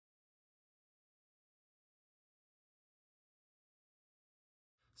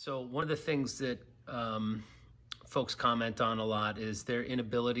So one of the things that folks comment on a lot is their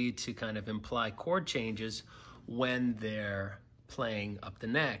inability to kind of imply chord changes when they're playing up the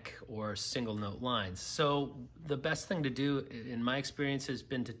neck or single note lines. So the best thing to do, in my experience, has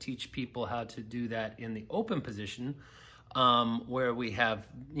been to teach people how to do that in the open position, where we have,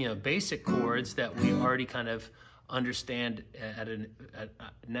 basic chords that we already kind of understand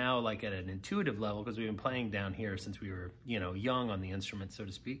now, like at an intuitive level, because we've been playing down here since we were, young on the instrument, so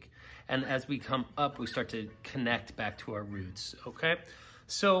to speak. And as we come up, we start to connect back to our roots, okay?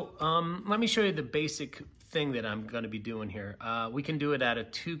 So let me show you the basic thing that I'm going to be doing here. We can do it at a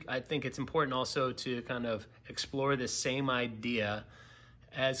two. I think it's important also to kind of explore this same idea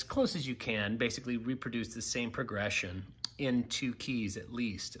as close as you can, basically reproduce the same progression in 2 keys at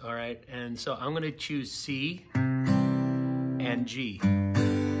least, all right? And so I'm going to choose C and G,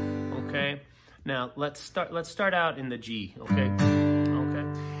 okay? Now let's start out in the G, okay?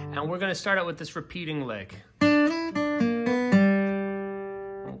 And we're going to start out with this repeating lick.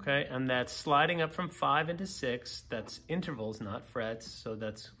 Okay, and that's sliding up from 5 into 6. That's intervals, not frets. So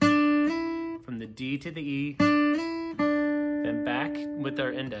that's from the D to the E, then back with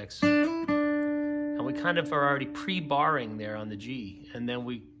our index. And we kind of are already pre-barring there on the G. And then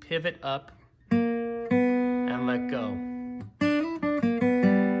we pivot up and let go.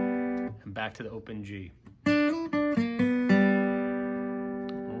 And back to the open G.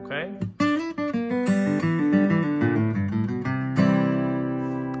 Okay.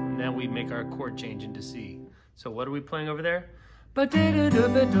 We make our chord change into C. So what are we playing over there? To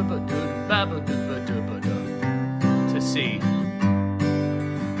C.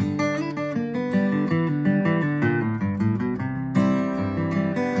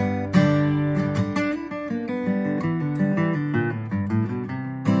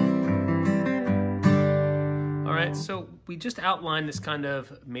 All right, so we just outlined this kind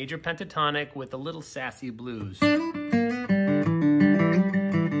of major pentatonic with a little sassy blues.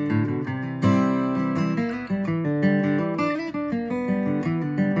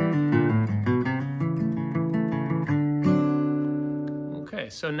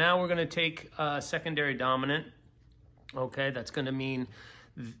 So now we're going to take a secondary dominant, okay? That's going to mean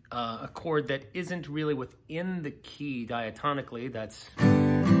a chord that isn't really within the key diatonically. That's,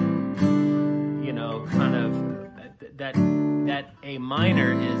 kind of, that A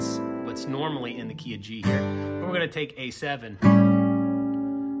minor is what's normally in the key of G here. We're going to take A7,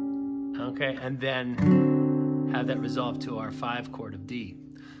 okay? And then have that resolve to our 5 chord of D.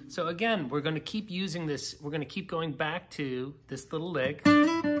 So again, we're going to keep using this. We're going to keep going back to this little lick.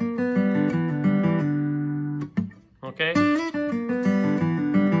 Okay?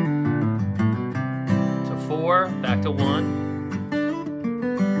 To 4, back to 1.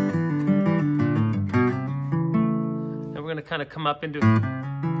 And we're going to kind of come up into,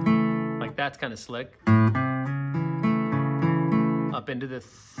 like that's kind of slick. Up into the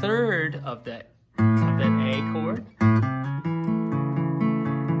 3rd of that A chord.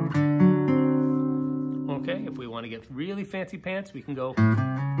 Okay, if we want to get really fancy pants, we can go.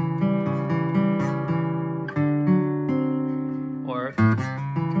 Or.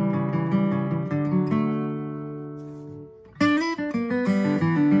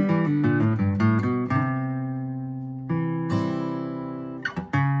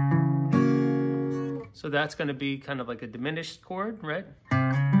 So that's going to be kind of like a diminished chord, right?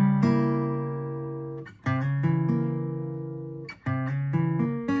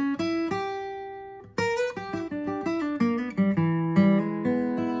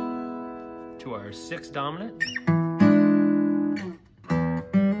 To our 6 dominant.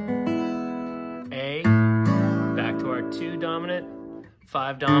 A, back to our 2 dominant,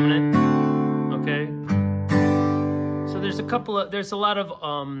 5 dominant, okay? So there's a lot of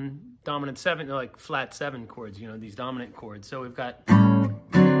dominant 7, like flat 7 chords, these dominant chords. So we've got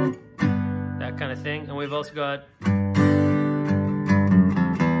that kind of thing, and we've also got,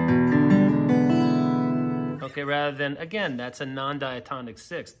 okay, rather than, again, that's a non-diatonic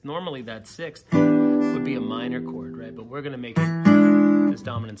 6th. Normally that 6th would be a minor chord, right? But we're gonna make it this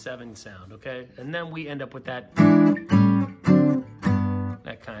dominant 7 sound, okay? And then we end up with that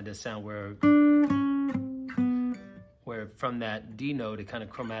kind of sound where from that D note, it kind of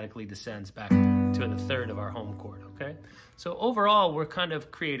chromatically descends back to the 3rd of our home chord, okay? So overall, we're kind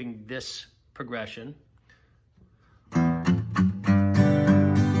of creating this progression.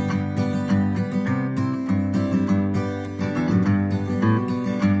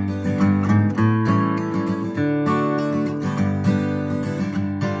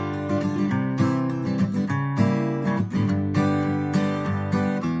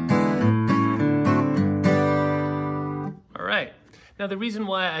 Now, the reason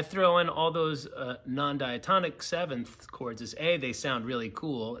why I throw in all those non-diatonic seventh chords is A, they sound really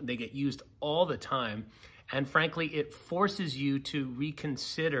cool. They get used all the time. And frankly, it forces you to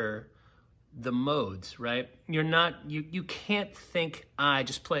reconsider the modes, right? You can't think, I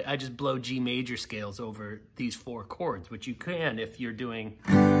just blow G major scales over these 4 chords, which you can if you're doing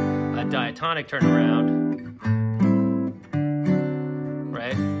a diatonic turnaround,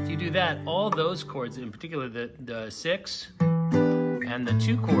 right? If you do that, all those chords, in particular the 6 and the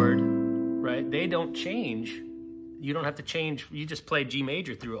 2 chord, right? They don't change. You don't have to change. You just play G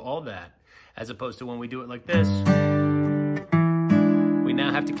major through all that, as opposed to when we do it like this. We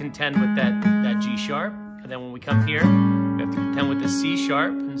now have to contend with that G sharp, and then when we come here, we have to contend with the C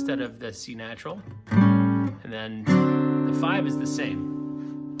sharp instead of the C natural, and then the 5 is the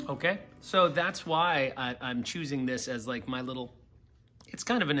same. Okay, so that's why I'm choosing this as like my little. It's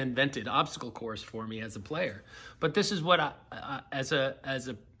kind of an invented obstacle course for me as a player, but this is what as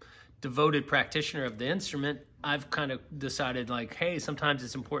a devoted practitioner of the instrument, I've kind of decided like, hey, sometimes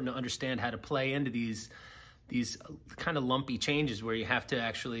it's important to understand how to play into these kind of lumpy changes where you have to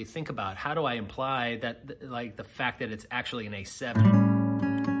actually think about how do I imply that, like the fact that it's actually an A7,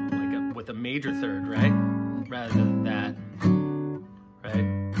 like with a major third, right? Rather than that,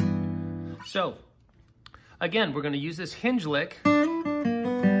 right? So again, we're going to use this hinge lick.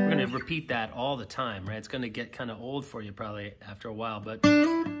 We're going to repeat that all the time, right? It's going to get kind of old for you probably after a while, but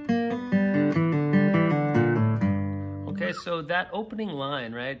okay, so that opening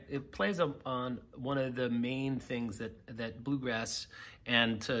line, right, it plays on one of the main things that bluegrass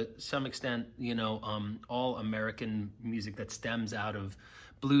and to some extent, you know, all American music that stems out of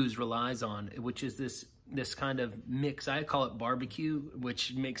blues relies on, which is this kind of mix. I call it barbecue,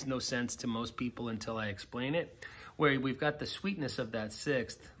 which makes no sense to most people until I explain it, where we've got the sweetness of that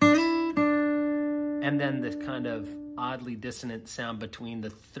 6th and then this kind of oddly dissonant sound between the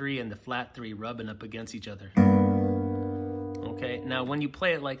 3 and the flat 3 rubbing up against each other. Okay, now when you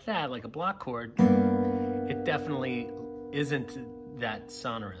play it like that, like a block chord, it definitely isn't that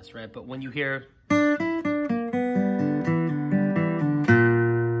sonorous, right? But when you hear,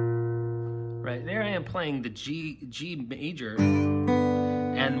 right, there I am playing the G major,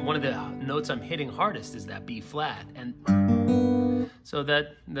 and one of the notes I'm hitting hardest is that B flat, and so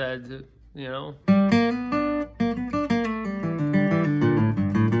that you know,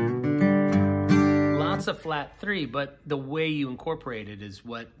 lots of flat 3, but the way you incorporate it is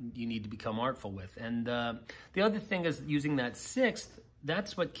what you need to become artful with. And the other thing is using that 6th.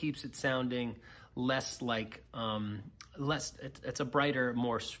 That's what keeps it sounding less like it's a brighter,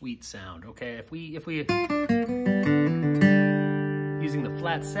 more sweet sound. Okay, if we using the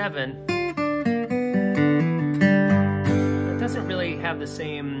flat 7, it doesn't really have the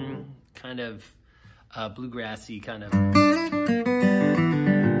same kind of bluegrassy kind of.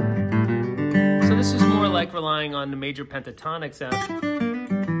 So this is more like relying on the major pentatonic sound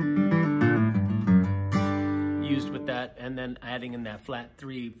used with that, and then adding in that flat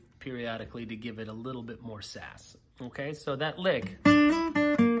 3 periodically to give it a little bit more sass. Okay, so that lick.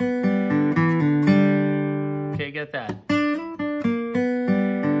 Okay, get that.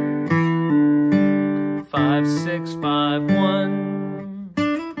 5, 6, 5, 1.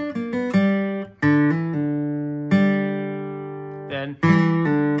 Then,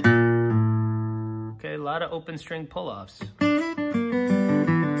 okay, a lot of open string pull-offs.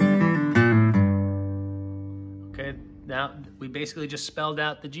 Okay, now we basically just spelled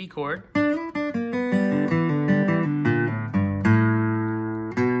out the G chord.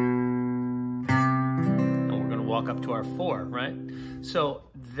 Walk up to our 4, right? So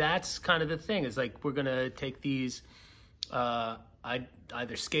that's kind of the thing. It's like we're gonna take these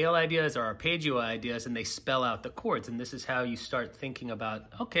either scale ideas or arpeggio ideas, and they spell out the chords. And this is how you start thinking about,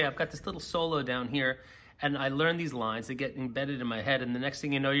 okay, I've got this little solo down here, and I learn these lines. They get embedded in my head, and the next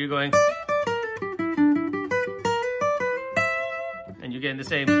thing you know, you're going, and you're getting the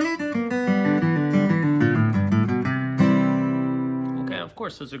same. Of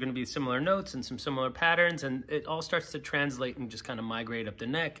course, those are going to be similar notes and some similar patterns, and it all starts to translate and just kind of migrate up the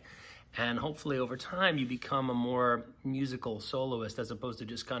neck. And hopefully over time, you become a more musical soloist as opposed to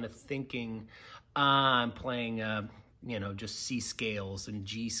just kind of thinking, I'm playing, you know, just C scales and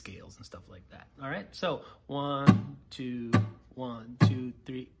G scales and stuff like that. All right, so 1, 2, 1, 2,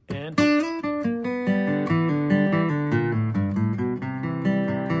 3, and.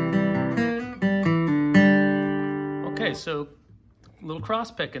 Okay, so a little cross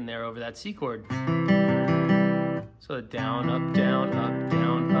pick in there over that C chord. So down, up, down, up,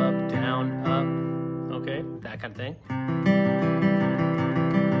 down, up, down, up. Okay, that kind of thing.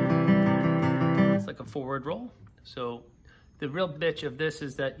 It's like a forward roll. So The real bitch of this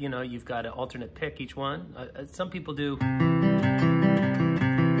is that, you know, you've got an alternate pick each one. Some people do.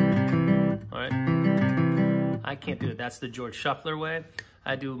 All right. I can't do it. That's the George Shuffler way.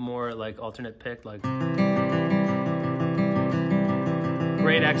 I do more like alternate pick, like.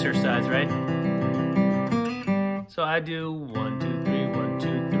 Great exercise, right? So I do 1, 2, 3, 1,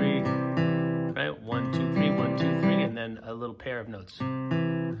 2, 3, right? 1, 2, 3, 1, 2, 3, and then a little pair of notes.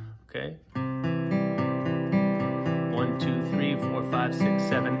 Okay. 1, 2, 3, 4, 5, 6,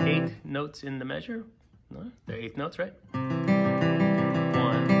 7, 8 notes in the measure. No, they're 8th notes, right?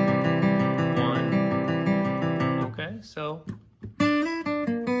 1, 1. Okay, so.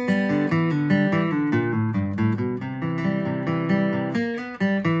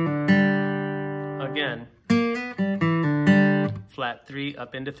 Again, flat 3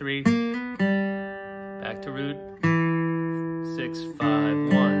 up into 3, back to root, 6, 5,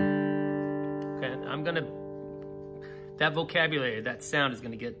 1. Okay, I'm gonna, that vocabulary, that sound is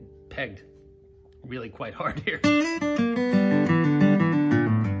gonna get pegged really quite hard here.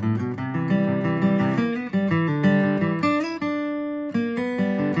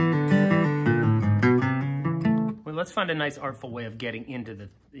 Let's find a nice artful way of getting into the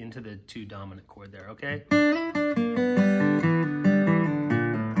 2 dominant chord there, okay?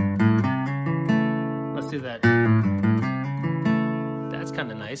 Let's do that. That's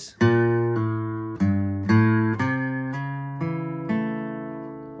kind of nice.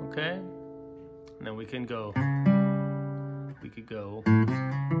 Okay? And then we could go.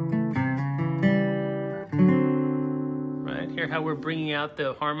 Right, hear how we're bringing out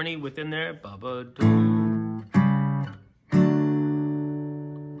the harmony within there? Ba-ba-doom.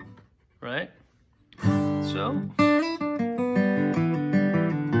 Right? So,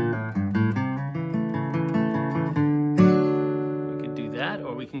 we could do that,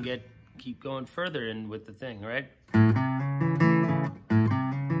 or we can keep going further in with the thing, right?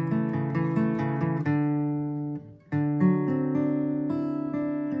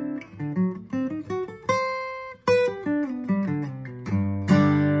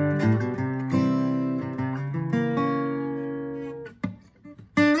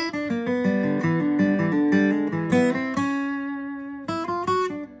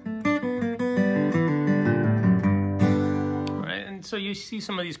 So you see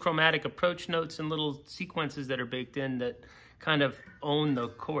some of these chromatic approach notes and little sequences that are baked in that kind of own the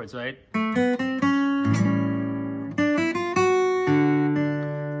chords, right?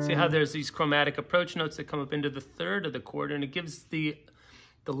 See how there's these chromatic approach notes that come up into the 3rd of the chord, and it gives the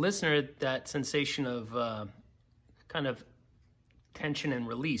listener that sensation of kind of tension and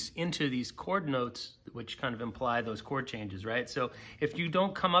release into these chord notes, which kind of imply those chord changes, right? So if you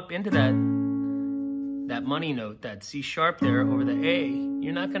don't come up into that money note, that C sharp there over the A,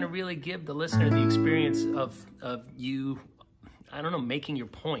 you're not going to really give the listener the experience of you, I don't know, making your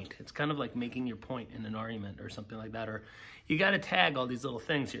point. It's kind of like making your point in an argument or something like that. Or you got to tag all these little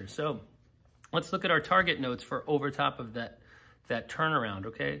things here. So let's look at our target notes for over top of that turnaround,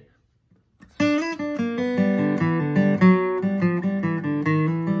 okay?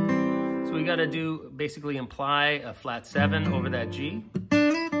 So we got to do, basically imply a flat 7 over that G,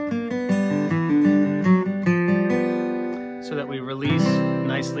 so that we release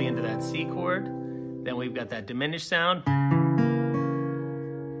nicely into that C chord. Then we've got that diminished sound.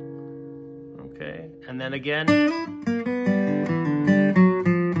 Okay, and then again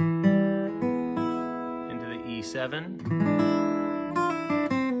into the E7,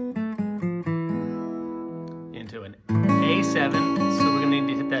 into an A7, so we're gonna need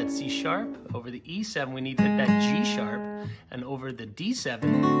to hit that C sharp. Over the E7, we need to hit that G sharp, and over the D7,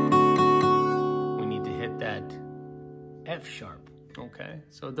 we need to hit that F sharp. Okay,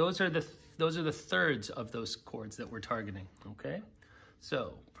 so those are the thirds of those chords that we're targeting. Okay,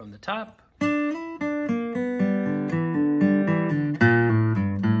 so from the top.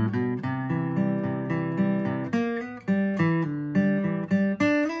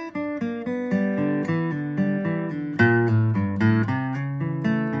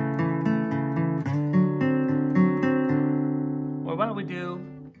 Or why don't we do?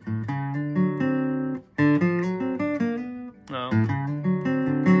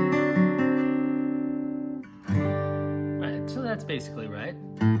 Basically, right?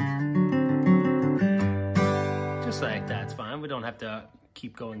 Just like that's fine. We don't have to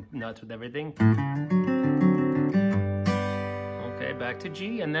keep going nuts with everything. Okay, back to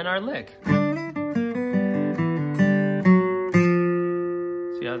G, and then our lick.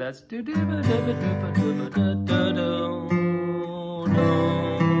 See how that's do.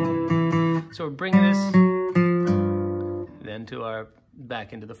 So we're bringing this then to our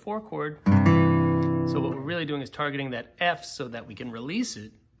back into the 4 chord. So what we're really doing is targeting that F so that we can release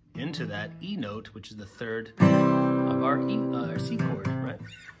it into that E note, which is the 3rd of our C chord, right?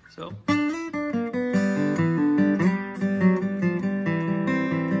 So.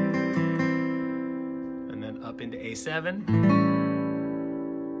 And then up into A7.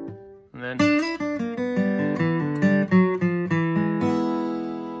 And then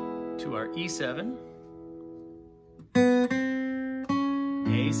to our E7.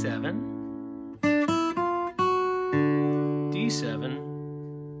 A7. D7,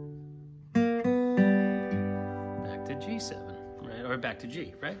 back to G7, right? Or back to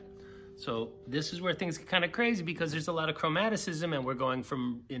G, right? So this is where things get kind of crazy because there's a lot of chromaticism and we're going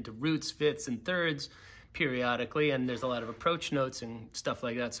into roots, fifths, and thirds periodically, and there's a lot of approach notes and stuff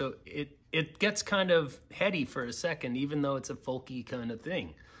like that. So it gets kind of heady for a second, even though it's a folky kind of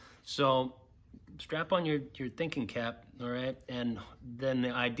thing. So strap on your thinking cap, all right? And then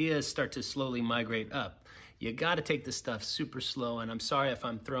the ideas start to slowly migrate up. You got to take this stuff super slow, and I'm sorry if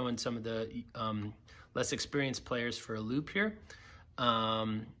I'm throwing some of the less experienced players for a loop here.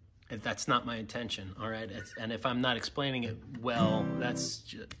 That's not my intention, all right? And if I'm not explaining it well, that's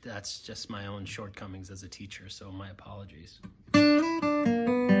just my own shortcomings as a teacher, so my apologies.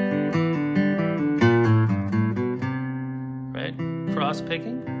 Right? Cross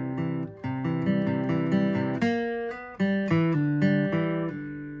picking.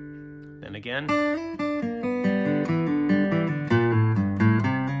 Then again.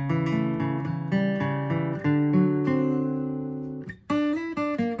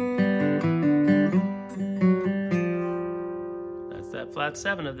 Flat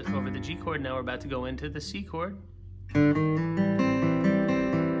 7 over the G chord. Now we're about to go into the C chord. And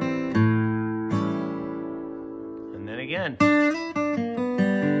then again.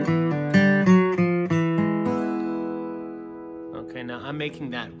 Okay, now I'm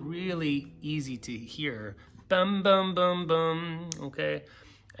making that really easy to hear. Bum, bum, bum, bum, okay?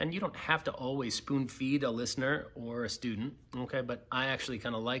 And you don't have to always spoon feed a listener or a student, okay? But I actually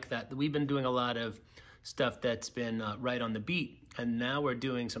kind of like that. We've been doing a lot of stuff that's been right on the beat. And now we're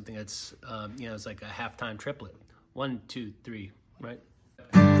doing something that's, it's like a halftime triplet. 1, 2, 3, right?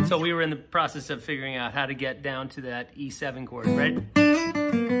 So we were in the process of figuring out how to get down to that E7 chord, right?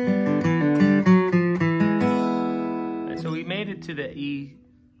 And so we made it to the E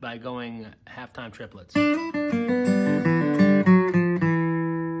by going halftime triplets.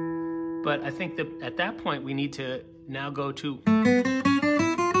 But I think that at that point we need to now go to...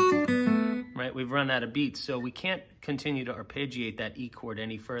 Right, we've run out of beats, so we can't continue to arpeggiate that E chord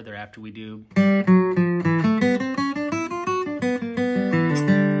any further after we do.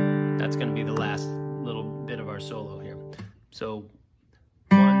 That's going to be the last little bit of our solo here. So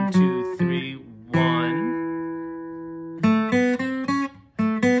 1, 2, 3, 1.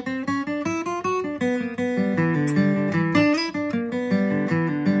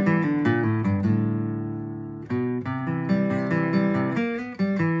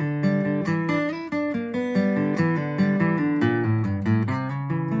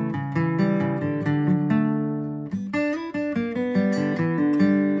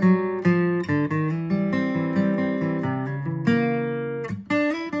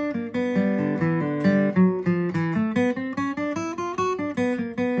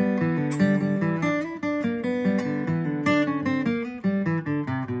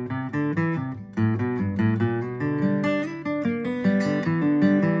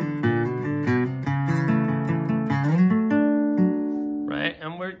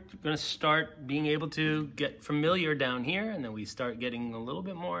 Going to start being able to get familiar down here, and then we start getting a little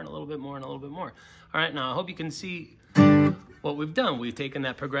bit more and a little bit more and a little bit more. All right, now I hope you can see what we've done. We've taken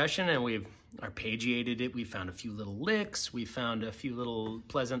that progression and we've arpeggiated it. We found a few little licks. We found a few little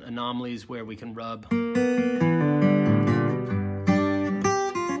pleasant anomalies where we can rub.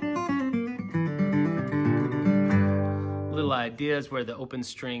 Little ideas where the open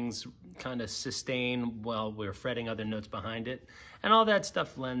strings kind of sustain while we're fretting other notes behind it. And all that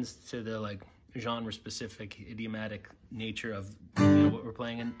stuff lends to the like genre-specific, idiomatic nature of what we're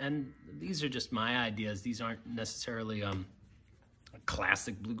playing. And these are just my ideas. These aren't necessarily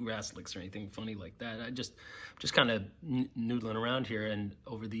classic bluegrass licks or anything funny like that. I just kind of noodling around here, and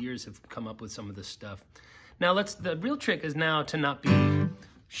over the years have come up with some of this stuff. Now the real trick is now to not be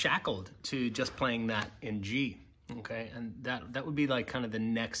shackled to just playing that in G. Okay, and that would be like kind of the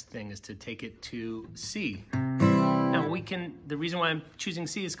next thing, is to take it to C. Now the reason why I'm choosing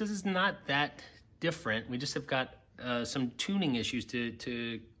C is because it's not that different. We just have got some tuning issues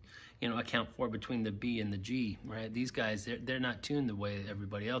to account for between the B and the G, right? These guys, they're not tuned the way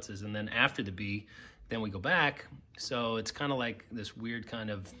everybody else is. And then after the B, then we go back. So it's kind of like this weird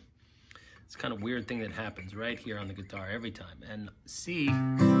it's kind of weird thing that happens right here on the guitar every time. And C,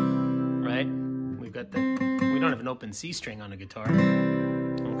 right? We don't have an open C string on a guitar.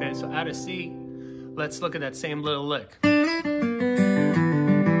 Okay, so out of C, let's look at that same little lick.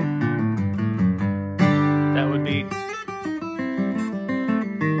 That would be,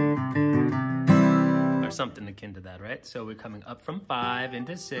 or something akin to that, right? So we're coming up from 5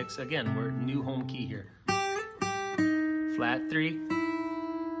 into 6. Again, we're new home key here. Flat 3,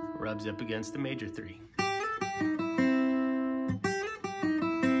 rubs up against the major 3.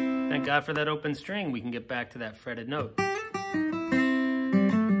 Thank God for that open string. We can get back to that fretted note.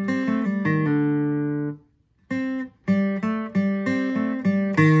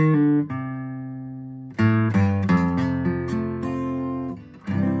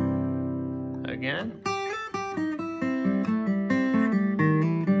 Again.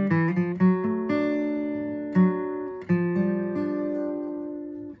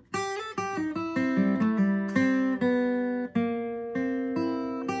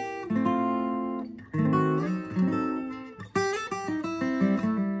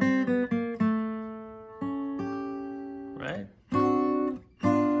 Right?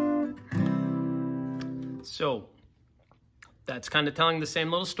 So that's kind of telling the same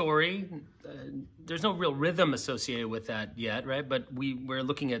little story. There's no real rhythm associated with that yet, right? But we're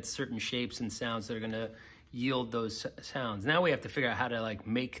looking at certain shapes and sounds that are going to yield those sounds. Now we have to figure out how to like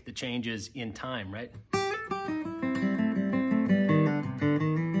make the changes in time, right?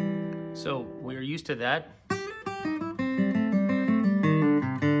 So we're used to that.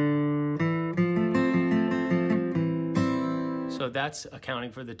 So that's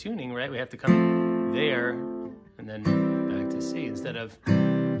accounting for the tuning, right? We have to come there and then back to C instead of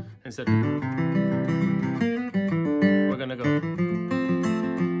we're gonna go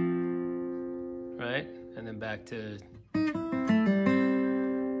right and then back to,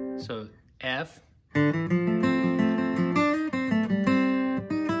 so F,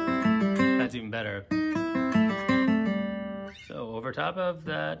 that's even better. So over top of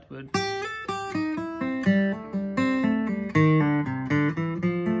that would,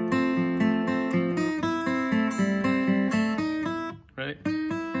 right?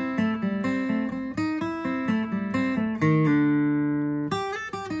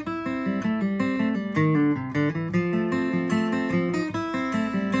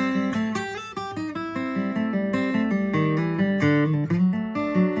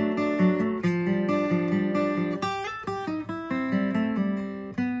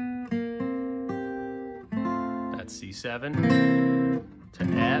 That's C7 to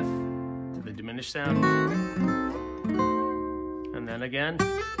F to the diminished sound. And then again.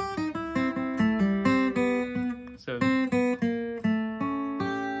 So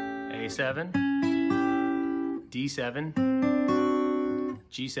A7, D7,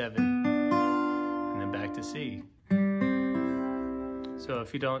 G7, and then back to C. So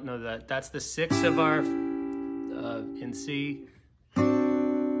if you don't know that, that's the 6th of our in C,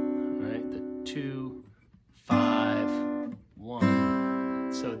 right? The 2, 5,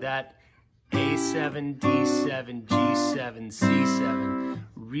 1. So that A7, D7, G7, C7,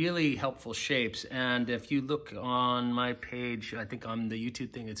 really helpful shapes. And if you look on my page, I think on the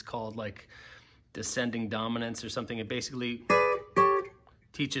YouTube thing, it's called like descending dominance or something. It basically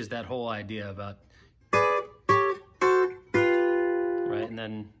teaches that whole idea about, right? And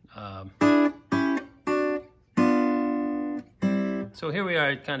then, so here we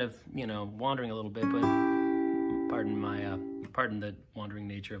are kind of, you know, wandering a little bit, but pardon my, pardon the wandering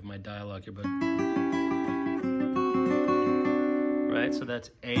nature of my dialogue here, but, right, so that's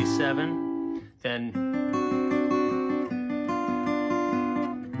A7, then,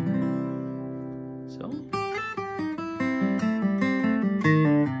 so,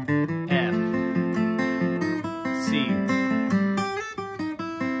 F, C,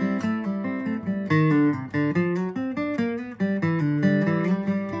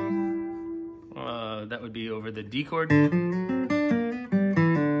 that would be over the D chord to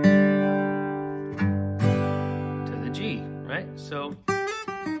the G, right? So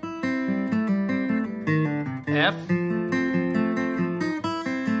F.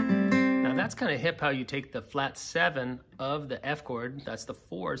 Now that's kind of hip how you take the flat 7 of the F chord, that's the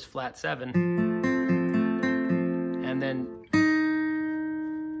 4's flat 7, and then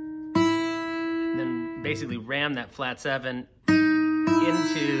basically ram that flat 7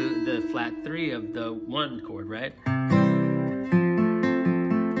 into the flat 3 of the 1 chord, right?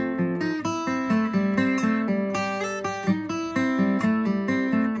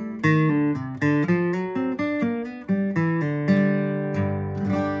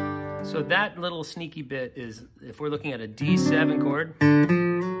 So that little little sneaky bit is if we're looking at a D7 chord,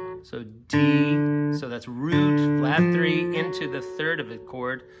 so D, so that's root, flat 3 into the third of the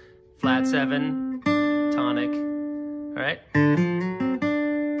chord, flat 7, tonic, all right?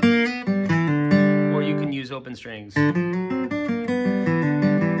 Or you can use open strings. And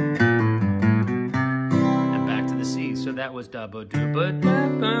back to the C, so that was da ba do ba da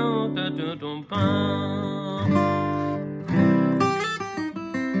ba da do dum ba.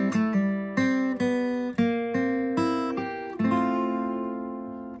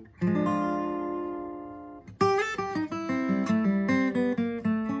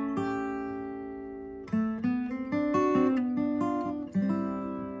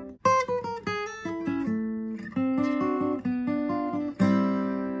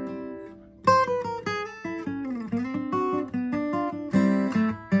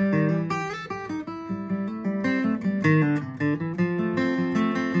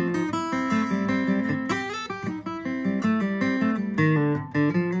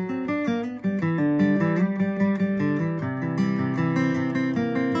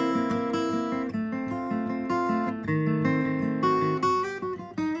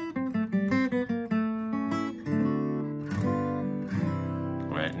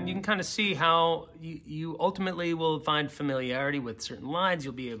 And you can kind of see how you ultimately will find familiarity with certain lines.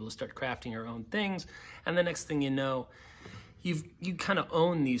 You'll be able to start crafting your own things. And the next thing you know, you kind of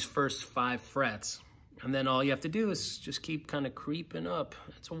own these first 5 frets. And then all you have to do is just keep kind of creeping up.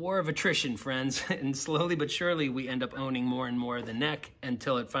 It's a war of attrition, friends. And slowly but surely, we end up owning more and more of the neck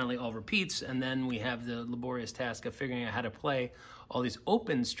until it finally all repeats. And then we have the laborious task of figuring out how to play all these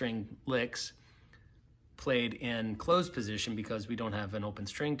open string licks played in closed position, because we don't have an open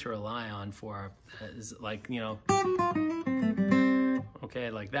string to rely on for our, like, you know, okay,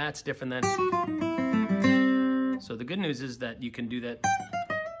 like that's different than. So the good news is that you can do that.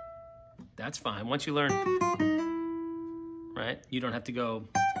 That's fine. Once you learn, right, you don't have to go,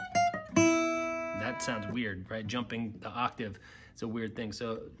 that sounds weird, right? Jumping the octave, it's a weird thing.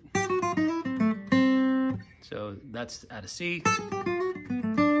 So that's at a C.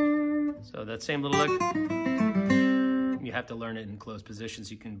 So that same little lick, you have to learn it in closed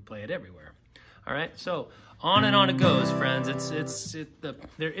positions. You can play it everywhere. All right, so on and on it goes, friends.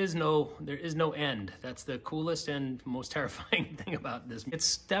 There is no end. That's the coolest and most terrifying thing about this.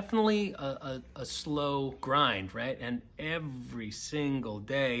 It's definitely a slow grind, right? And every single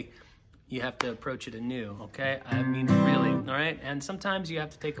day, you have to approach it anew, okay? I mean, really, all right? And sometimes you have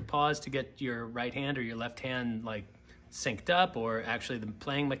to take a pause to get your right hand or your left hand, like, synced up, or actually the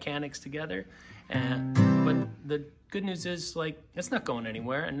playing mechanics together. But the good news is, like, it's not going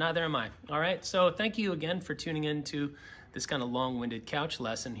anywhere, and neither am I. All right, so thank you again for tuning in to this kind of long-winded couch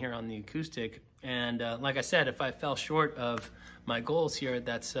lesson here on the acoustic. And like I said, if I fell short of my goals here,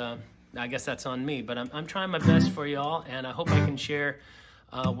 that's I guess that's on me. But I'm trying my best for y'all, and I hope I can share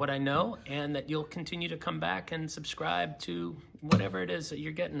what I know, and that you'll continue to come back and subscribe to whatever it is that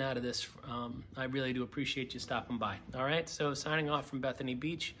you're getting out of this. I really do appreciate you stopping by. All right, so signing off from Bethany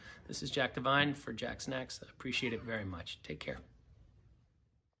Beach, this is Jack Devine for Jacksnax. I appreciate it very much. Take care.